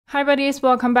Hi buddies,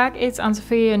 welcome back. It's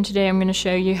Anne-Sophie and today I'm going to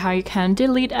show you how you can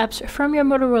delete apps from your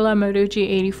Motorola Moto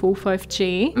G84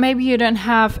 5G. Maybe you don't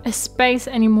have a space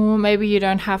anymore, maybe you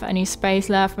don't have any space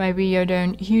left, maybe you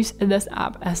don't use this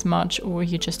app as much or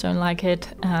you just don't like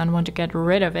it and want to get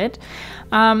rid of it.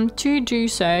 To do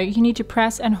so, you need to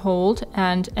press and hold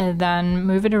and then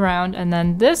move it around, and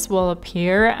then this will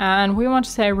appear and we want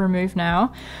to say remove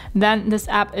now. Then this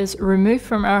app is removed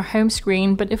from our home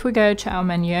screen, but if we go to our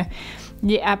menu,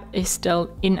 the app is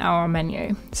still in our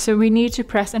menu. So we need to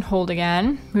press and hold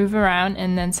again, move around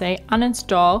and then say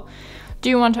uninstall. Do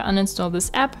you want to uninstall this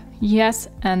app? Yes,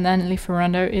 and then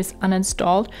Lieferando is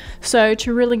uninstalled. So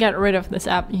to really get rid of this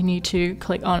app, you need to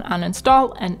click on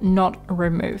uninstall and not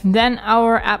remove. Then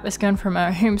our app is gone from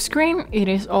our home screen. It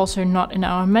is also not in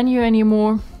our menu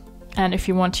anymore. And if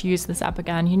you want to use this app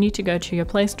again, you need to go to your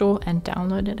Play Store and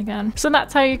download it again. So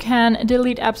that's how you can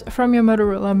delete apps from your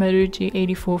Motorola Moto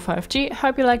G84 5G.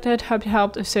 Hope you liked it, hope it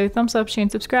helped. If so, thumbs up, share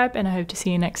and subscribe, and I hope to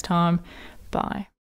see you next time. Bye.